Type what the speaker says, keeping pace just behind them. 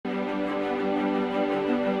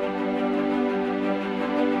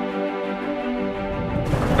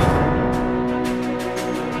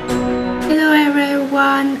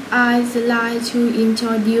everyone, I'd like to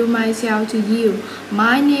introduce myself to you.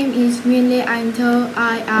 My name is Nguyễn Lê Anh Thơ.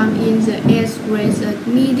 I am in the 8th grade at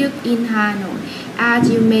MIệu in Hanoi. As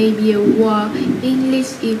you may be aware,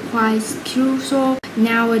 English is quite crucial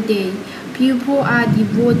nowadays. People are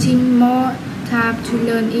devoting more time to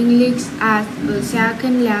learn English as a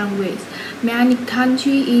second language. Many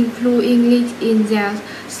countries include English in their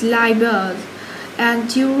syllabus, and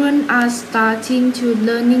children are starting to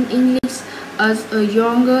learning English at a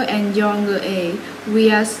younger and younger age.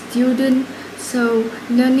 We are students, so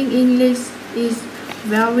learning English is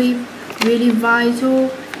really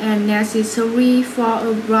vital and necessary for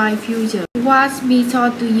a bright future. What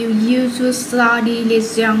method do you use to study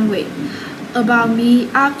this language? About me,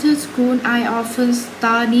 after school I often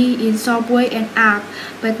study in subway and app,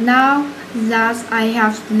 but now that I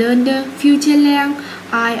have learned the FutureLang,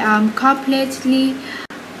 I am completely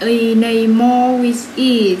enamored with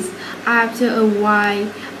it. After a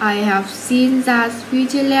while, I have seen that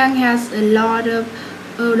FutureLang has a lot of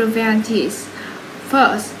advantages.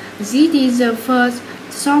 First, this is the first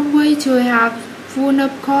software to have full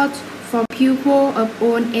course for people of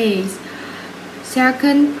all ages.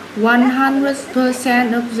 Second,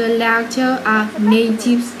 100% of the lecturers are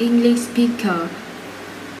native English speakers.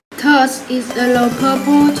 Third, it allows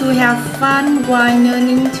people to have fun while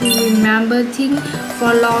learning to remember things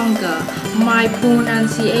for longer. My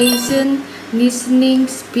pronunciation, listening,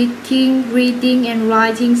 speaking, reading, and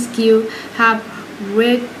writing skills have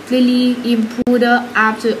greatly improved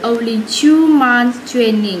after only 2 months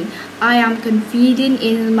training. I am confident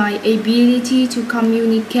in my ability to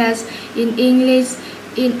communicate in English.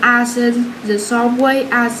 In essence, the software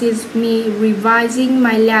assists me revising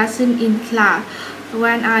my lesson in class.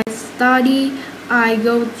 When I study, I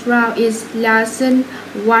go through its lesson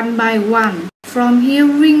one by one, from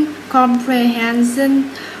hearing,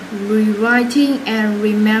 comprehension, rewriting, and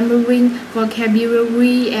remembering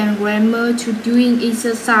vocabulary and grammar to doing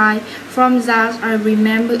exercise. From that, I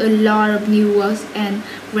remember a lot of new words and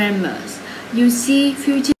grammars. You see,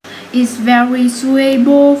 Future is very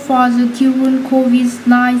suitable for the current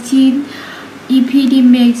COVID-19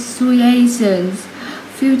 epidemic situations.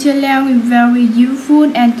 FutureLang is very useful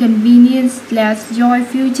and convenient. Let's join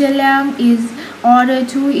FutureLang in order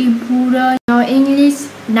to improve your English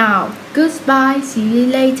now. Goodbye, see you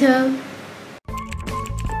later.